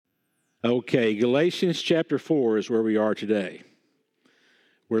Okay, Galatians chapter 4 is where we are today.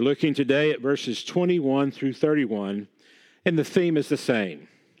 We're looking today at verses 21 through 31, and the theme is the same.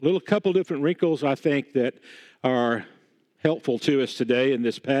 Couple different wrinkles, I think, that are helpful to us today in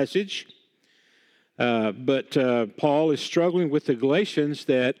this passage. But Paul is struggling with the Galatians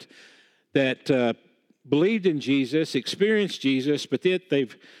that believed in Jesus, experienced Jesus, but yet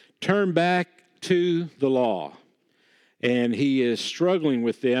they've turned back to the law. And he is struggling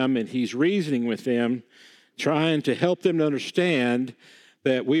with them, and he's reasoning with them, trying to help them to understand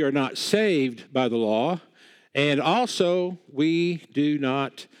that we are not saved by the law, and also we do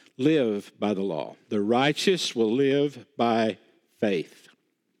not live by the law. The righteous will live by faith,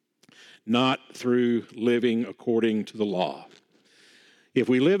 not through living according to the law. If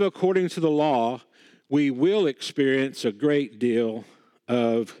we live according to the law, we will experience a great deal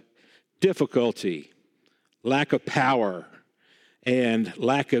of difficulty, lack of power, and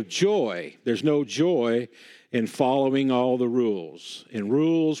lack of joy. There's no joy in following all the rules. And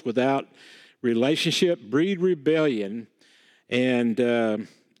rules without relationship breed rebellion. And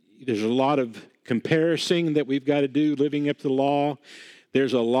there's a lot of comparison that we've got to do living up to the law.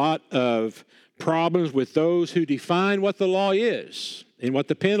 There's a lot of problems with those who define what the law is and what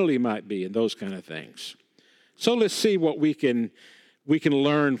the penalty might be and those kind of things. So let's see what we can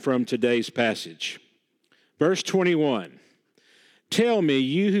learn from today's passage. Verse 21, "Tell me,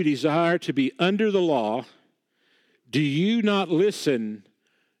 you who desire to be under the law, do you not listen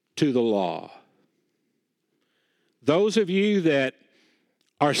to the law?" Those of you that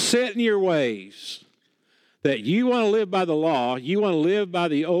are set in your ways, that you want to live by the law, you want to live by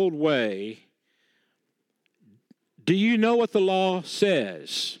the old way, do you know what the law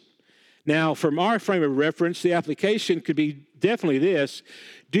says? Now, from our frame of reference, the application could be definitely this: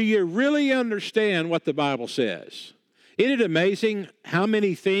 do you really understand what the Bible says? Isn't it amazing how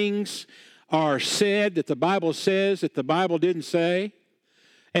many things are said that the Bible says that the Bible didn't say?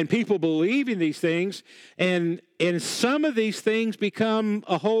 And people believe in these things, and some of these things become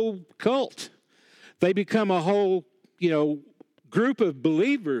a whole cult. They become a whole, group of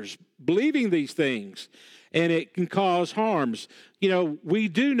believers believing these things, and it can cause harms. We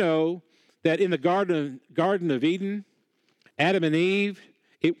do know that in the Garden of Eden, Adam and Eve,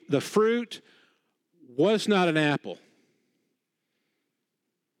 the fruit was not an apple.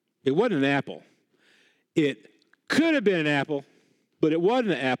 It wasn't an apple. It could have been an apple, but it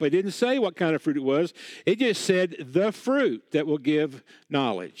wasn't an apple. It didn't say what kind of fruit it was. It just said the fruit that will give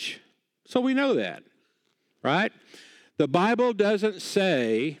knowledge. So we know that, right? The Bible doesn't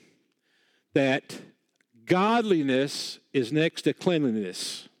say that godliness is next to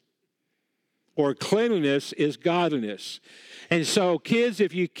cleanliness, or cleanliness is godliness. And so, kids,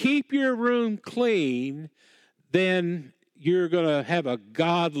 if you keep your room clean, then you're going to have a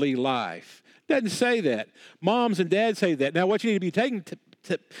godly life. It doesn't say that. Moms and dads say that. Now, what you need to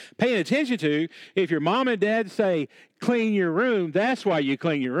be paying attention to, if your mom and dad say, clean your room, that's why you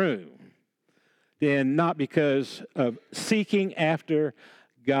clean your room. Then not because of seeking after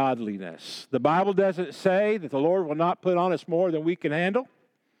godliness. The Bible doesn't say that the Lord will not put on us more than we can handle.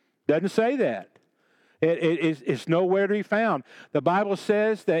 Doesn't say that. It's nowhere to be found. The Bible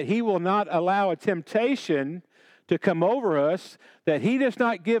says that He will not allow a temptation to come over us, that He does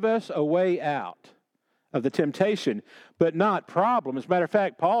not give us a way out of the temptation, but not problem. As a matter of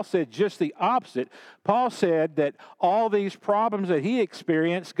fact, Paul said just the opposite. Paul said that all these problems that he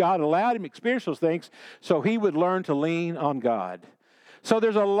experienced, God allowed him to experience those things so he would learn to lean on God. So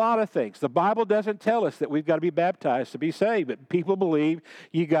there's a lot of things. The Bible doesn't tell us that we've got to be baptized to be saved, but people believe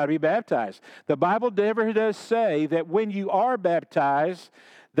you got to be baptized. The Bible never does say that when you are baptized,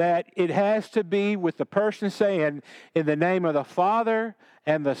 that it has to be with the person saying, in the name of the Father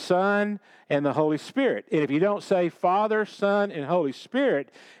and the Son and the Holy Spirit. And if you don't say Father, Son, and Holy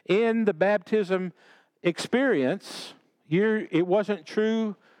Spirit in the baptism experience, it wasn't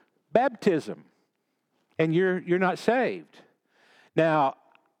true baptism, and you're not saved. Now,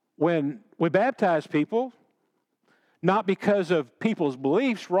 when we baptize people, not because of people's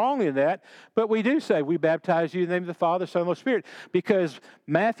beliefs wrongly in that, but we do say we baptize you in the name of the Father, Son, and Holy Spirit, because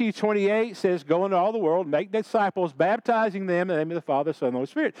Matthew 28 says, go into all the world, make disciples, baptizing them in the name of the Father, Son, and Holy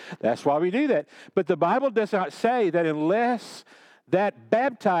Spirit. That's why we do that. But the Bible does not say that unless that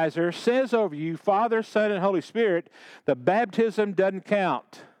baptizer says over you, Father, Son, and Holy Spirit, the baptism doesn't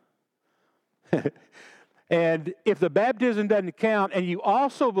count. And if the baptism doesn't count, and you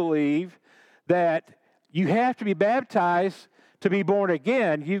also believe that you have to be baptized to be born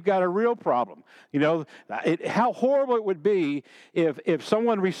again, you've got a real problem. You know, how horrible it would be if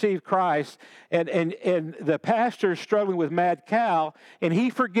someone received Christ and the pastor's struggling with mad cow and he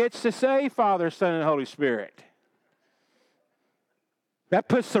forgets to say Father, Son, and Holy Spirit. That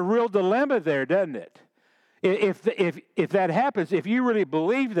puts a real dilemma there, doesn't it? If that happens, if you really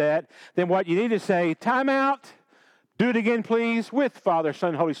believe that, then what you need to say, time out, do it again, please, with Father,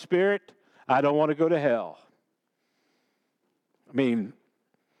 Son, Holy Spirit. I don't want to go to hell. I mean,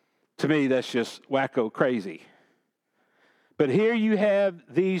 to me, that's just wacko crazy. But here you have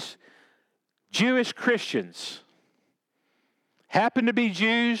these Jewish Christians, happen to be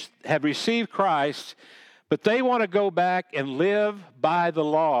Jews, have received Christ, but they want to go back and live by the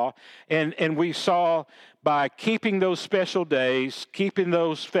law. And we saw by keeping those special days, keeping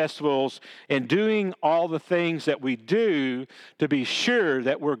those festivals, and doing all the things that we do to be sure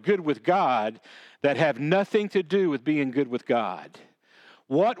that we're good with God, that have nothing to do with being good with God.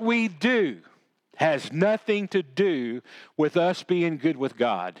 What we do has nothing to do with us being good with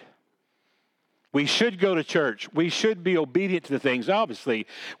God. We should go to church. We should be obedient to the things, obviously.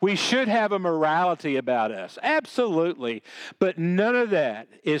 We should have a morality about us, absolutely. But none of that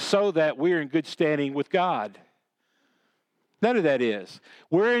is so that we're in good standing with God. None of that is.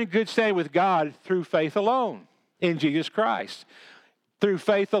 We're in good standing with God through faith alone in Jesus Christ. Through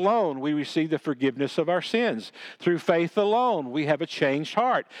faith alone, we receive the forgiveness of our sins. Through faith alone, we have a changed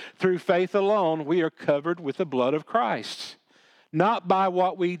heart. Through faith alone, we are covered with the blood of Christ. Not by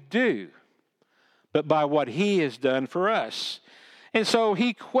what we do, but by what He has done for us. And so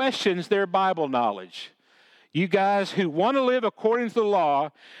He questions their Bible knowledge. You guys who want to live according to the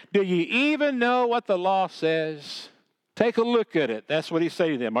law, do you even know what the law says? Take a look at it. That's what He's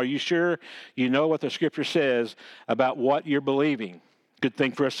saying to them. Are you sure you know what the Scripture says about what you're believing? Good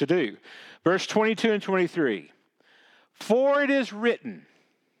thing for us to do. Verse 22 and 23. For it is written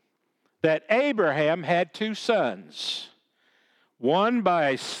that Abraham had 2 sons, one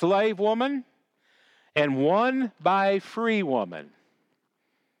by a slave woman and one by a free woman.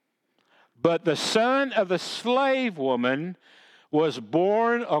 But the son of the slave woman was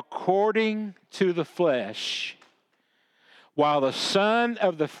born according to the flesh, while the son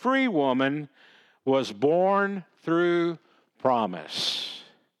of the free woman was born through promise.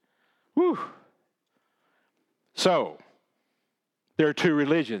 Whew. So, there are 2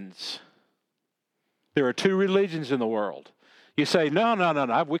 religions. There are 2 religions in the world. You say, no,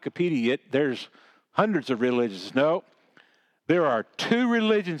 I've Wikipedia'd it. There's hundreds of religions. No, there are 2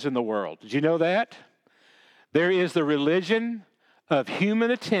 religions in the world. Did you know that? There is the religion of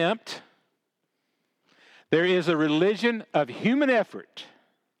human attempt. There is a religion of human effort.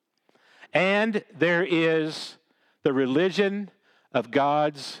 And there is the religion of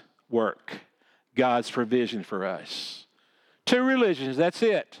God's work, God's provision for us. 2 religions, that's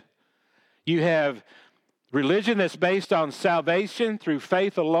it. You have religion that's based on salvation through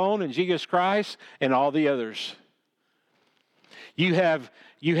faith alone in Jesus Christ and all the others. You have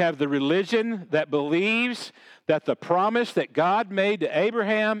the religion that believes that the promise that God made to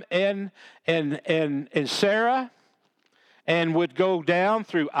Abraham and Sarah and would go down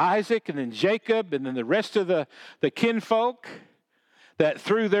through Isaac and then Jacob and then the rest of the kinfolk, that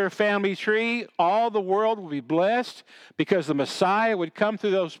through their family tree, all the world will be blessed because the Messiah would come through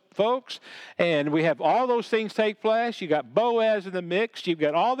those folks. And we have all those things take place. You got Boaz in the mix. You've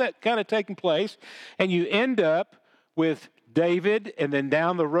got all that kind of taking place. And you end up with David, and then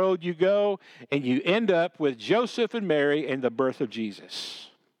down the road you go, and you end up with Joseph and Mary and the birth of Jesus.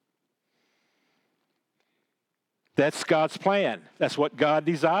 That's God's plan. That's what God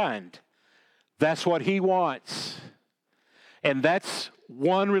designed. That's what He wants. And that's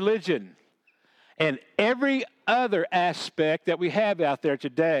one religion. And every other aspect that we have out there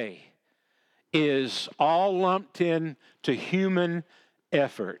today is all lumped in to human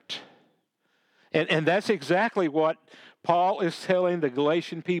effort. And that's exactly what Paul is telling the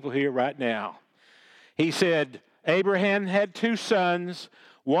Galatian people here right now. He said, Abraham had 2 sons,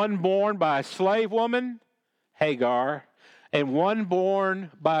 one born by a slave woman, Hagar, and one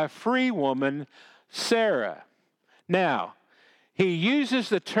born by a free woman, Sarah. Now, he uses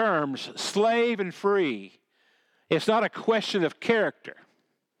the terms slave and free. It's not a question of character,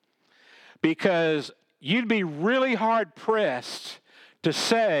 because you'd be really hard-pressed to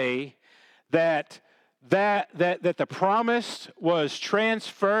say that the promise was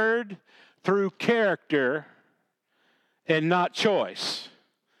transferred through character and not choice.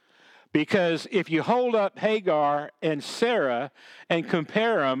 Because if you hold up Hagar and Sarah and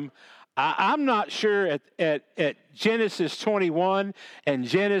compare them, I'm not sure at Genesis 21 and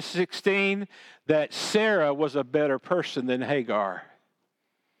Genesis 16 that Sarah was a better person than Hagar.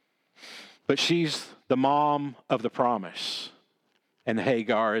 But she's the mom of the promise, and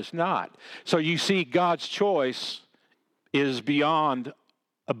Hagar is not. So you see, God's choice is beyond,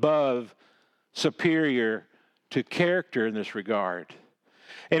 above, superior to character in this regard.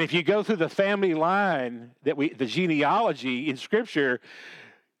 And if you go through the family line, the genealogy in Scripture,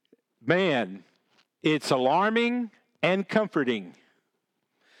 man, it's alarming and comforting.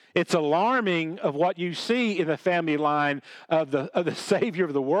 It's alarming of what you see in the family line of the Savior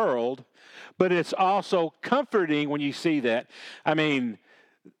of the world, but it's also comforting when you see that. I mean,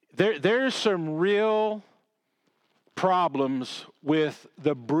 there's some real problems with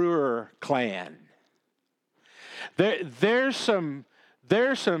the Brewer clan. There's some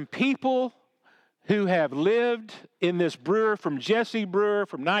people who have lived in this Brewer, from Jesse Brewer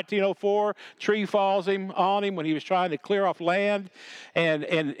from 1904. Tree falls on him when he was trying to clear off land.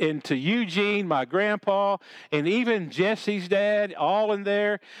 And to Eugene, my grandpa, and even Jesse's dad, all in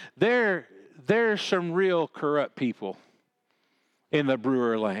there. There's some real corrupt people in the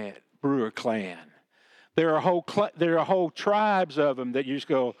Brewer clan. There are whole tribes of them that you just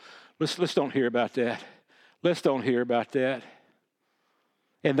go, let's don't hear about that. Let's don't hear about that.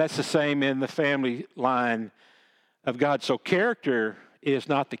 And that's the same in the family line of God. So character is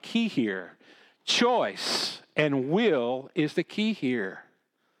not the key here. Choice and will is the key here.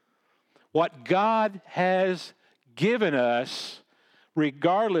 What God has given us,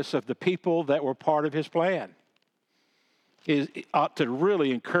 regardless of the people that were part of his plan, ought to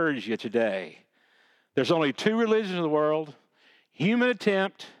really encourage you today. There's only two religions in the world: human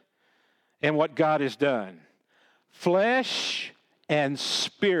attempt and what God has done. Flesh and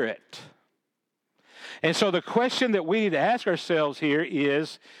spirit. And so the question that we need to ask ourselves here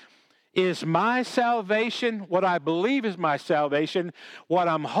is my salvation, what I believe is my salvation, what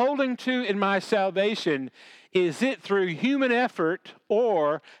I'm holding to in my salvation, is it through human effort,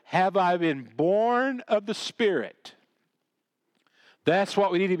 or have I been born of the Spirit? That's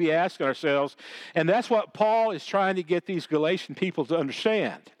what we need to be asking ourselves, and that's what Paul is trying to get these Galatian people to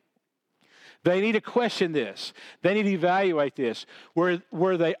understand. They need to question this. They need to evaluate this. Are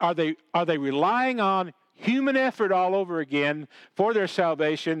they relying on human effort all over again for their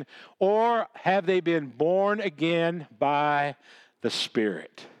salvation, or have they been born again by the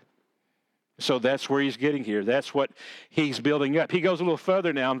Spirit? So that's where he's getting here. That's what he's building up. He goes a little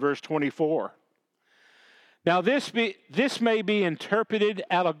further now in verse 24. Now this may be interpreted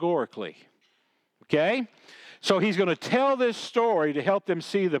allegorically. Okay? So he's going to tell this story to help them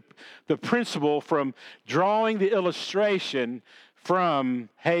see the principle from drawing the illustration from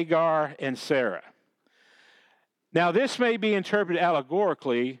Hagar and Sarah. Now, this may be interpreted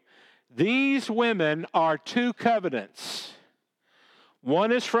allegorically. These women are two covenants.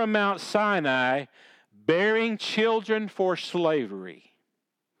 One is from Mount Sinai, bearing children for slavery.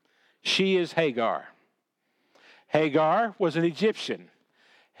 She is Hagar. Hagar was an Egyptian.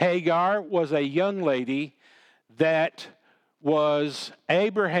 Hagar was a young lady that was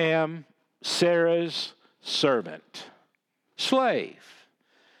Abraham, Sarah's servant, slave.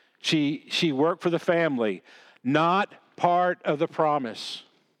 She worked for the family, not part of the promise.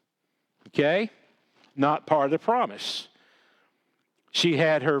 Okay? Not part of the promise. She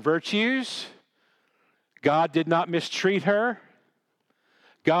had her virtues. God did not mistreat her.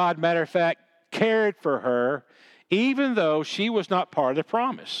 God, matter of fact, cared for her, even though she was not part of the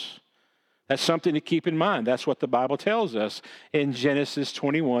promise. That's something to keep in mind. That's what the Bible tells us in Genesis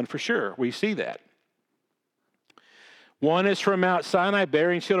 21 for sure. We see that. One is from Mount Sinai,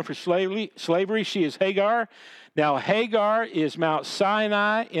 bearing children for slavery. She is Hagar. Now, Hagar is Mount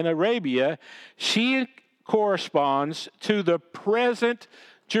Sinai in Arabia. She corresponds to the present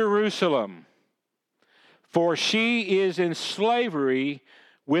Jerusalem, for she is in slavery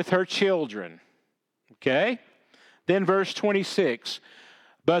with her children. Okay? Then verse 26.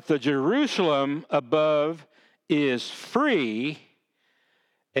 But the Jerusalem above is free,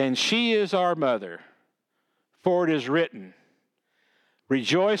 and she is our mother. For it is written,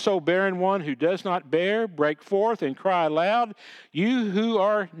 Rejoice, O barren one who does not bear, break forth and cry aloud, you who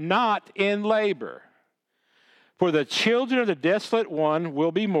are not in labor. For the children of the desolate one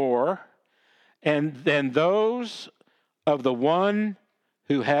will be more, and than those of the one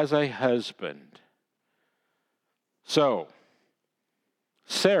who has a husband. So,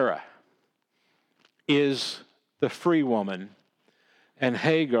 Sarah is the free woman, and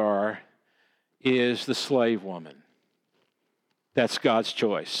Hagar is the slave woman. That's God's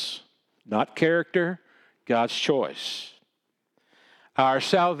choice. Not character, God's choice. Our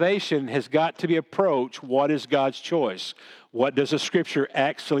salvation has got to be approached. What is God's choice? What does the Scripture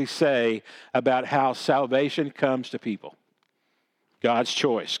actually say about how salvation comes to people? God's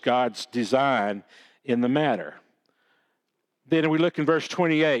choice, God's design in the matter. Then we look in verse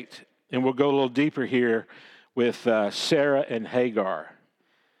 28, and we'll go a little deeper here with Sarah and Hagar.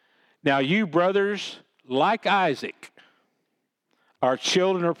 Now you brothers, like Isaac, are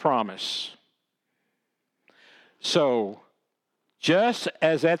children of promise. So, just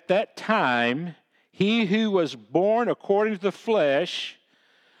as at that time, he who was born according to the flesh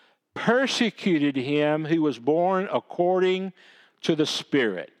persecuted him who was born according to the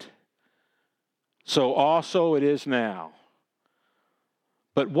Spirit, so also it is now.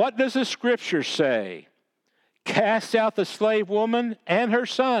 But what does the Scripture say? Cast out the slave woman and her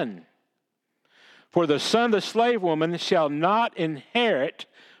son. For the son of the slave woman shall not inherit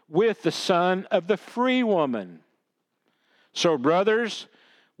with the son of the free woman. So, brothers,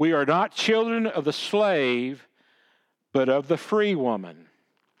 we are not children of the slave, but of the free woman.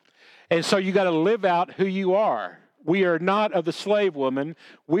 And so you got to live out who you are. We are not of the slave woman.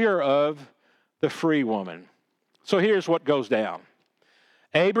 We are of the free woman. So here's what goes down.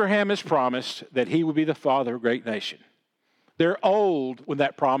 Abraham has promised that he will be the father of a great nation. They're old when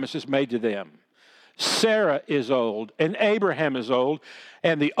that promise is made to them. Sarah is old, and Abraham is old.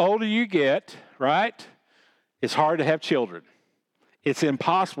 And the older you get, right, it's hard to have children. It's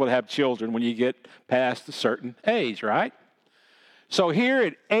impossible to have children when you get past a certain age, right? So here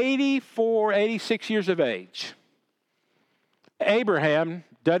at 84, 86 years of age, Abraham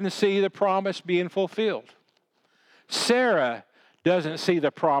doesn't see the promise being fulfilled. Sarah doesn't see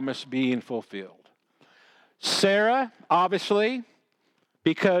the promise being fulfilled. Sarah, obviously,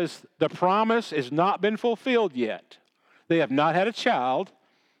 because the promise has not been fulfilled yet. They have not had a child.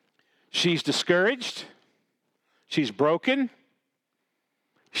 She's discouraged. She's broken.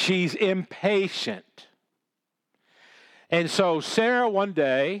 She's impatient. And so Sarah one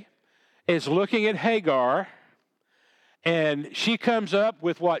day is looking at Hagar, and she comes up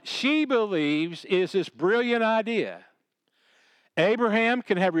with what she believes is this brilliant idea. Abraham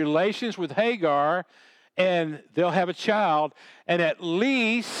can have relations with Hagar, and they'll have a child, and at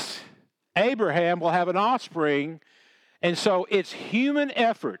least Abraham will have an offspring. And so it's human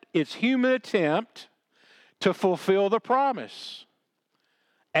effort, it's human attempt to fulfill the promise.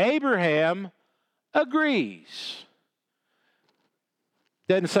 Abraham agrees.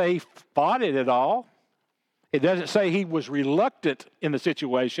 Doesn't say he fought it at all. It doesn't say he was reluctant in the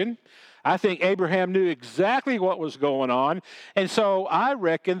situation. I think Abraham knew exactly what was going on. And so I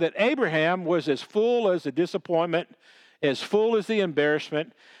reckon that Abraham was as full as the disappointment, as full as the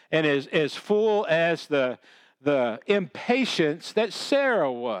embarrassment, and as full as the impatience that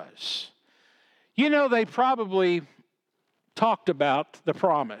Sarah was. You know, they probably talked about the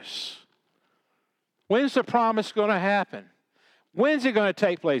promise. When's the promise going to happen? When's it going to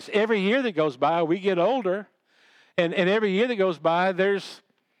take place? Every year that goes by, we get older. And every year that goes by, there's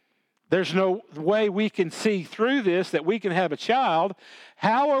no way we can see through this, that we can have a child.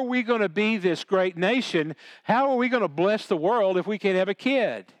 How are we going to be this great nation? How are we going to bless the world if we can't have a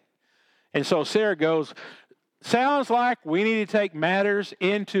kid? And so Sarah goes, sounds like we need to take matters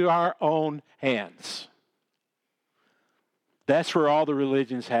into our own hands. That's where all the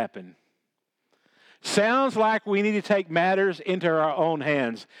religions happen. Sounds like we need to take matters into our own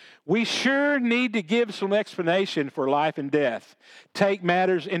hands. We sure need to give some explanation for life and death. Take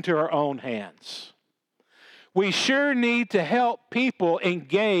matters into our own hands. We sure need to help people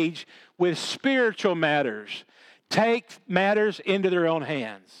engage with spiritual matters. Take matters into their own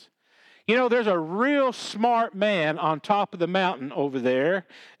hands. You know, there's a real smart man on top of the mountain over there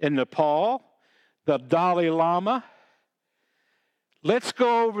in Nepal, the Dalai Lama. Let's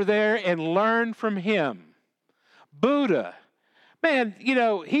go over there and learn from him. Buddha, man, you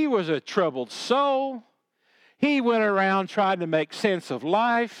know, he was a troubled soul. He went around trying to make sense of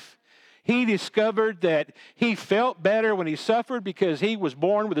life. He discovered that he felt better when he suffered because he was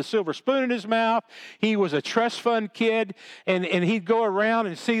born with a silver spoon in his mouth. He was a trust fund kid, and he'd go around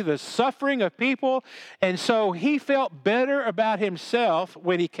and see the suffering of people. And so he felt better about himself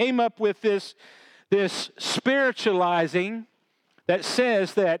when he came up with this spiritualizing that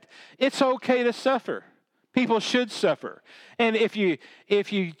says that it's okay to suffer. People should suffer. And if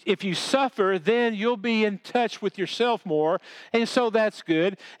you suffer, then you'll be in touch with yourself more. And so that's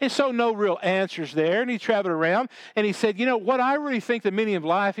good. And so no real answers there. And he traveled around and he said, you know, what I really think the meaning of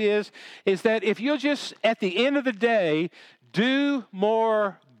life is that if you'll just, at the end of the day, do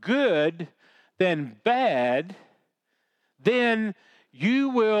more good than bad, then you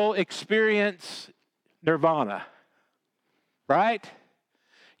will experience nirvana. Right?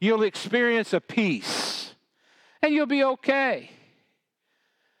 You'll experience a peace, and you'll be okay.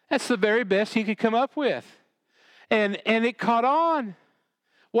 That's the very best he could come up with. And it caught on.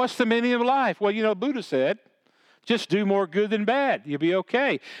 What's the meaning of life? Well, Buddha said, just do more good than bad. You'll be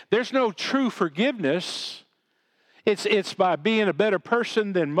okay. There's no true forgiveness. It's by being a better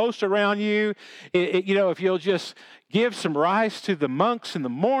person than most around you. If you'll just give some rice to the monks in the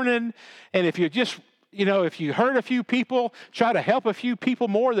morning, and if you just, if you hurt a few people, try to help a few people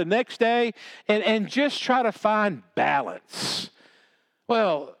more the next day, and just try to find balance.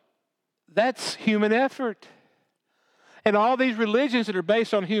 Well, that's human effort. And all these religions that are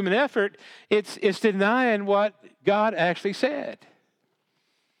based on human effort, it's denying what God actually said.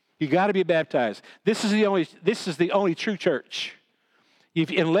 You got to be baptized. This is the only true church.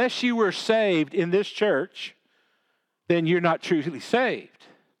 Unless you were saved in this church, then you're not truly saved,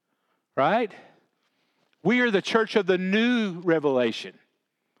 right? We are the church of the new revelation.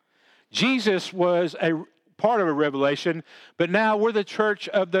 Jesus was a part of a revelation, but now we're the church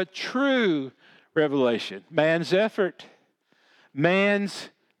of the true revelation. Man's effort, man's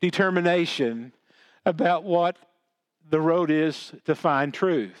determination about what the road is to find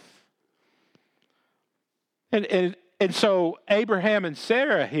truth. And so Abraham and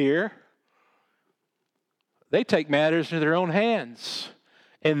Sarah here, they take matters into their own hands.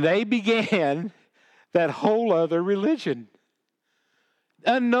 And they began that whole other religion.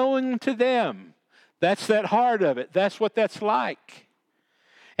 Unknowing to them. That's that heart of it. That's what that's like.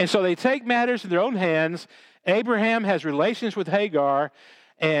 And so they take matters in their own hands. Abraham has relations with Hagar.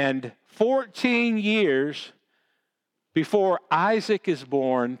 And 14 years before Isaac is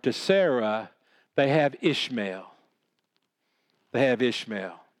born to Sarah, they have Ishmael.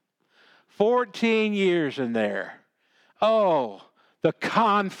 14 years in there. Oh, the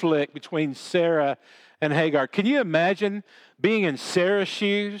conflict between Sarah and Hagar. Can you imagine being in Sarah's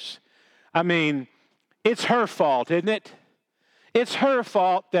shoes? I mean, it's her fault, isn't it? It's her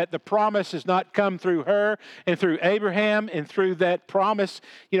fault that the promise has not come through her and through Abraham and through that promise.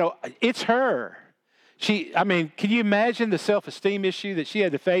 It's her. Can you imagine the self-esteem issue that she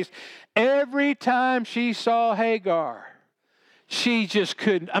had to face? Every time she saw Hagar, she just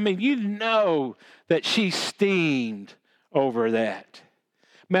couldn't. That she steamed over that.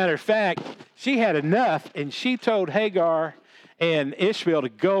 Matter of fact, she had enough, and she told Hagar and Ishmael to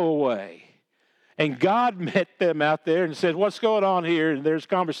go away. And God met them out there and said, what's going on here? And there's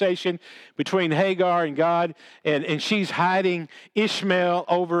conversation between Hagar and God, and she's hiding Ishmael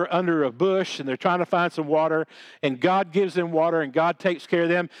over under a bush, and they're trying to find some water, and God gives them water, and God takes care of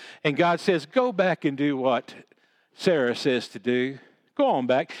them, and God says, go back and do what Sarah says to do. Go on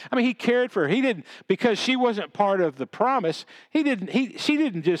back. He cared for her. He didn't, because she wasn't part of the promise,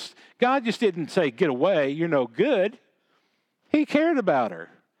 God just didn't say, get away, you're no good. He cared about her.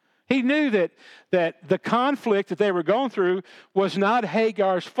 He knew that the conflict that they were going through was not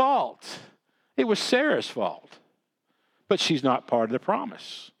Hagar's fault. It was Sarah's fault. But she's not part of the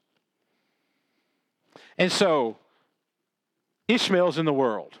promise. And so, Ishmael's in the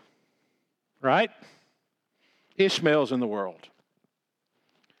world, right? Ishmael's in the world.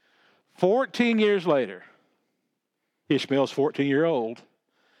 14 years later, Ishmael's 14-year-old,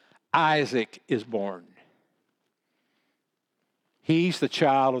 Isaac is born. He's the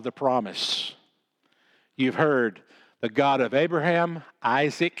child of the promise. You've heard the God of Abraham,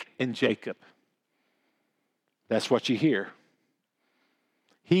 Isaac, and Jacob. That's what you hear.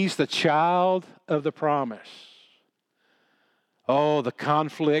 He's the child of the promise. Oh, the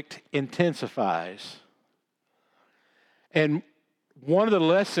conflict intensifies. And one of the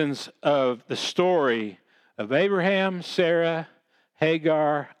lessons of the story of Abraham, Sarah,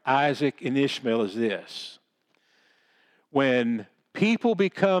 Hagar, Isaac, and Ishmael is this. When people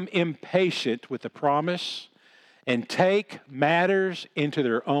become impatient with the promise and take matters into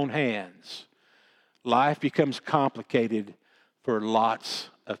their own hands, life becomes complicated for lots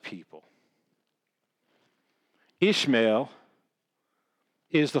of people. Ishmael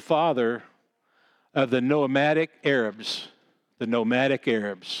is the father of the nomadic Arabs.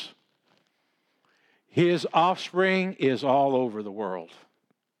 His offspring is all over the world.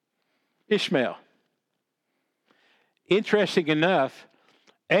 Ishmael. Interesting enough,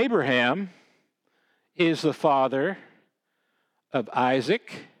 Abraham is the father of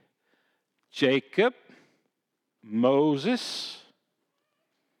Isaac, Jacob, Moses,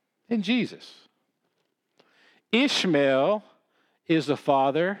 and Jesus. Ishmael is the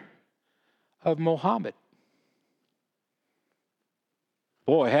father of Muhammad.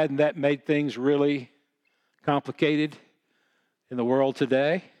 Boy, hadn't that made things really complicated in the world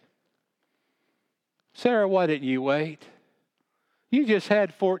today? Sarah, why didn't you wait? You just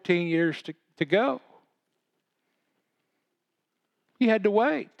had 14 years to go. You had to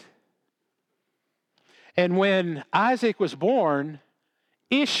wait. And when Isaac was born,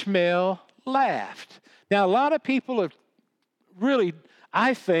 Ishmael laughed. Now, a lot of people have really,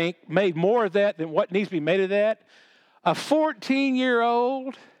 I think, made more of that than what needs to be made of that. A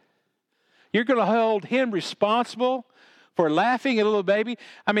 14-year-old, you're going to hold him responsible for laughing at a little baby?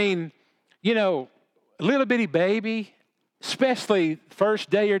 I mean, you know, a little bitty baby, especially first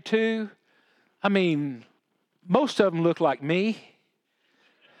day or two. I mean, most of them look like me,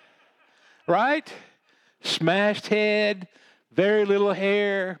 right? Smashed head, very little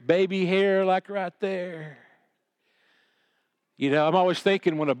hair, baby hair like right there. You know, I'm always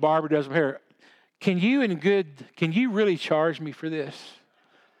thinking when a barber does my hair, can you really charge me for this?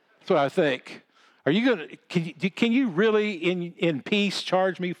 That's what I think. Are you going to, can you really in peace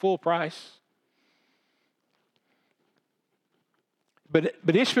charge me full price? But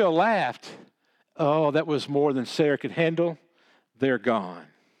Ishmael laughed. Oh, that was more than Sarah could handle. They're gone.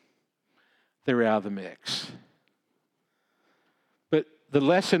 They're out of the mix. But the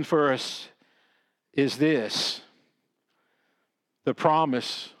lesson for us is this. The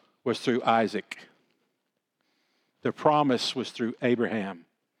promise was through Isaac. The promise was through Abraham.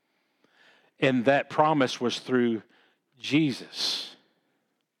 And that promise was through Jesus.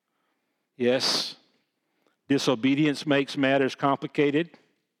 Yes, disobedience makes matters complicated.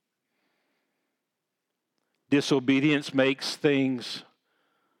 Disobedience makes things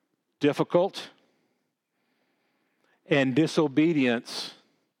difficult. And disobedience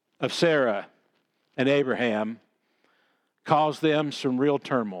of Sarah and Abraham caused them some real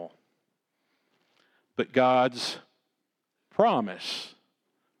turmoil. But God's promise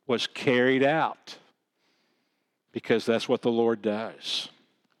was carried out because that's what the Lord does.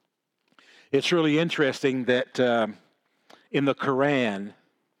 It's really interesting that in the Quran,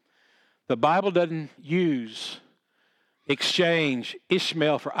 the Bible doesn't exchange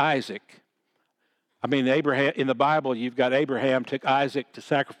Ishmael for Isaac. I mean, Abraham in the Bible, you've got Abraham took Isaac to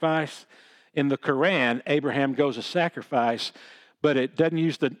sacrifice. In the Quran, Abraham goes to sacrifice, but it doesn't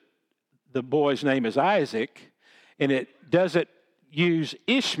use the boy's name as Isaac, and it doesn't use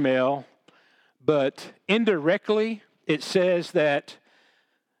Ishmael, but indirectly it says that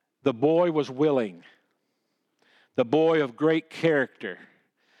the boy was willing, the boy of great character,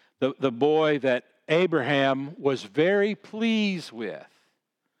 the boy that Abraham was very pleased with.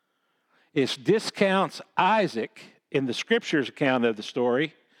 It discounts Isaac in the Scripture's account of the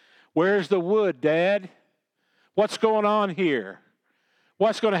story. Where's the wood, Dad? What's going on here?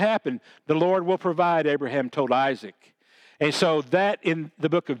 What's going to happen? The Lord will provide, Abraham told Isaac. And so that in the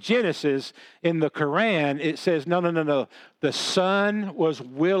book of Genesis, in the Quran, it says, no. The son was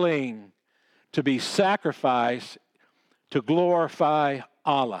willing to be sacrificed to glorify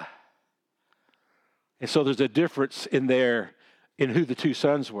Allah. And so there's a difference in there in who the two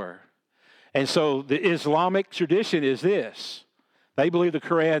sons were. And so the Islamic tradition is this. They believe the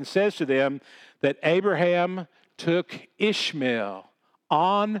Quran says to them that Abraham took Ishmael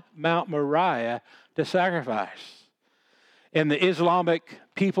on Mount Moriah to sacrifice. And the Islamic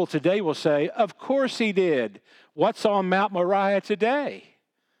people today will say, of course he did. What's on Mount Moriah today?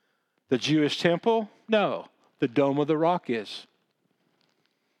 The Jewish temple? No, the Dome of the Rock is.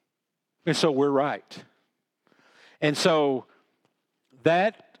 And so we're right. And so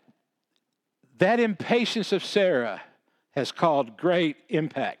that impatience of Sarah has caused great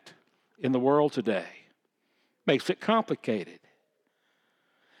impact in the world today. Makes it complicated.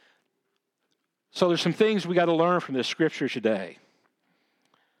 So there's some things we got to learn from this scripture today.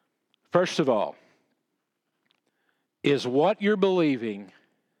 First of all, is what you're believing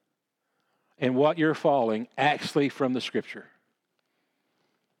and what you're following actually from the scripture?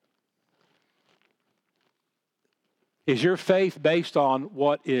 Is your faith based on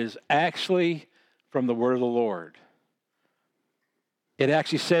what is actually from the word of the Lord? It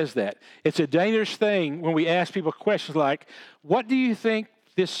actually says that. It's a dangerous thing when we ask people questions like, what do you think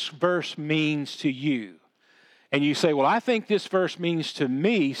this verse means to you? And you say, well, I think this verse means to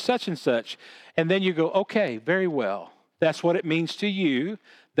me such and such. And then you go, okay, very well. That's what it means to you.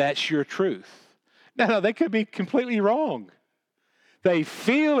 That's your truth. No, they could be completely wrong. They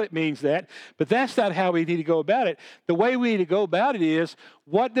feel it means that, but that's not how we need to go about it. The way we need to go about it is,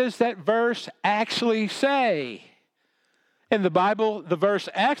 what does that verse actually say? In the Bible, the verse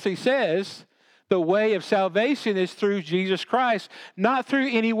actually says, the way of salvation is through Jesus Christ, not through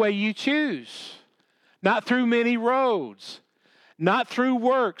any way you choose, not through many roads, not through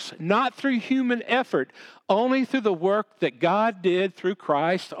works, not through human effort, only through the work that God did through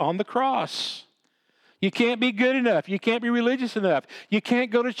Christ on the cross. You can't be good enough. You can't be religious enough. You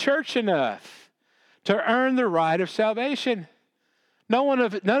can't go to church enough to earn the right of salvation. None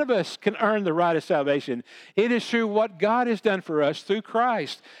of us can earn the right of salvation. It is through what God has done for us through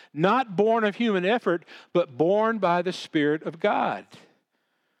Christ, not born of human effort, but born by the Spirit of God.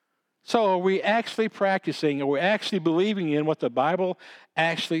 So are we actually practicing, are we actually believing in what the Bible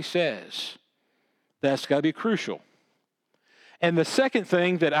actually says? That's got to be crucial. And the second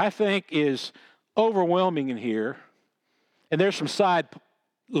thing that I think is overwhelming in here, and there's some side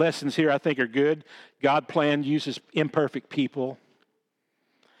lessons here I think are good. God plan uses imperfect people.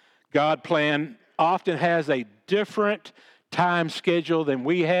 God plan often has a different time schedule than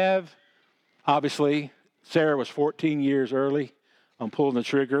we have. Obviously, Sarah was 14 years early on pulling the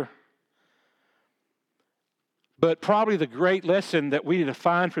trigger. But probably the great lesson that we need to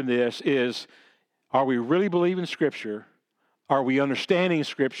find from this is, are we really believing Scripture? Are we understanding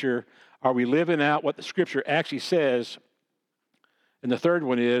Scripture? Are we living out what the Scripture actually says? And the third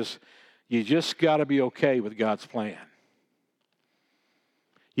one is, you just got to be okay with God's plan.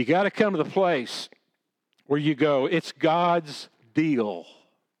 You got to come to the place where you go, it's God's deal.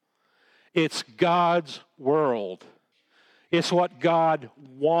 It's God's world. It's what God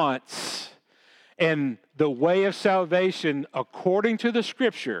wants. And the way of salvation, according to the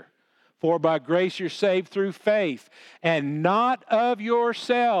Scripture, for by grace you're saved through faith, and not of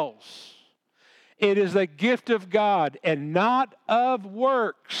yourselves. It is a gift of God, and not of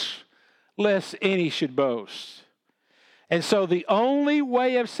works, lest any should boast. And so the only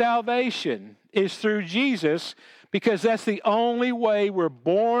way of salvation is through Jesus, because that's the only way we're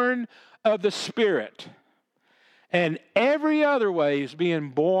born of the Spirit. And every other way is being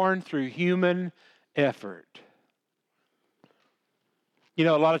born through human effort. You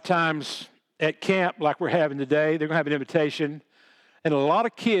know, a lot of times at camp, like we're having today, they're going to have an invitation, and a lot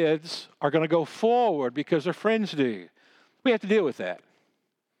of kids are going to go forward because their friends do. We have to deal with that.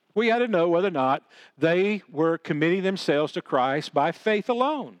 We got to know whether or not they were committing themselves to Christ by faith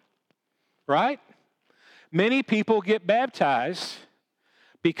alone, right? Many people get baptized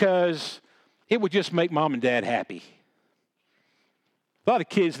because it would just make mom and dad happy. A lot of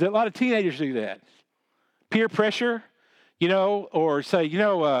kids, a lot of teenagers do that. Peer pressure, or say,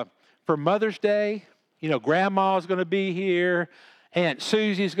 for Mother's Day, Grandma's going to be here, Aunt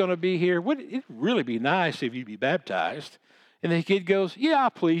Susie's going to be here. Wouldn't it really be nice if you'd be baptized? And the kid goes, yeah,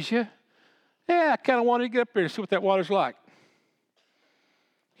 I'll please you. Yeah, I kind of want to get up there and see what that water's like.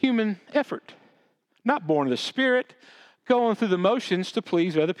 Human effort. Not born of the Spirit, going through the motions to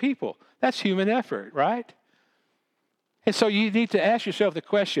please other people. That's human effort, right? And so you need to ask yourself the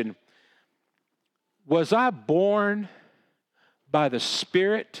question, was I born by the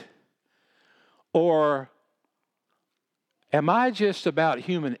Spirit, or am I just about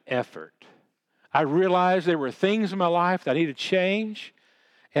human effort? I realized there were things in my life that I need to change,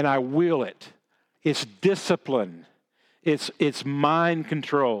 and I will it. It's discipline. It's mind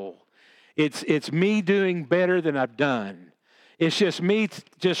control. It's me doing better than I've done. It's just me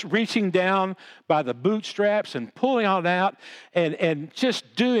just reaching down by the bootstraps and pulling on out and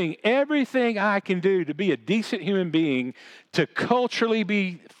just doing everything I can do to be a decent human being, to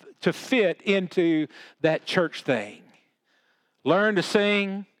culturally to fit into that church thing. Learn to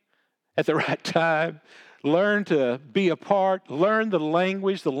sing at the right time, learn to be a part, learn the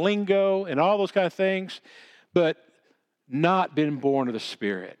language, the lingo, and all those kind of things, but not been born of the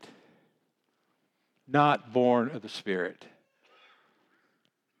Spirit. Not born of the Spirit.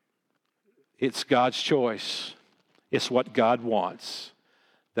 It's God's choice. It's what God wants.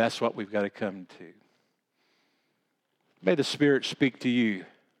 That's what we've got to come to. May the Spirit speak to you.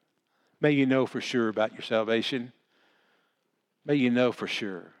 May you know for sure about your salvation. May you know for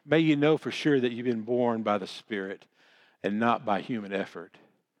sure. May you know for sure that you've been born by the Spirit and not by human effort.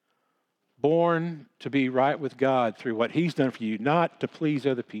 Born to be right with God through what He's done for you, not to please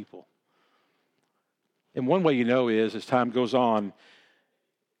other people. And one way you know is, as time goes on,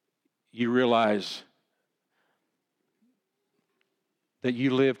 you realize that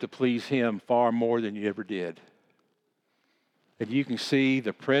you live to please Him far more than you ever did. And you can see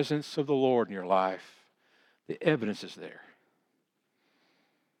the presence of the Lord in your life. The evidence is there.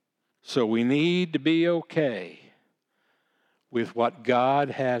 So we need to be okay with what God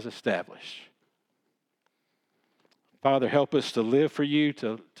has established. Father, help us to live for you,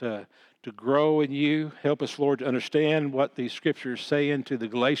 to grow in you. Help us, Lord, to understand what these scriptures say to the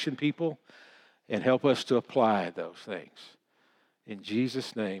Galatian people, and help us to apply those things. In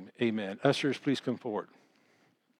Jesus' name, amen. Ushers, please come forward.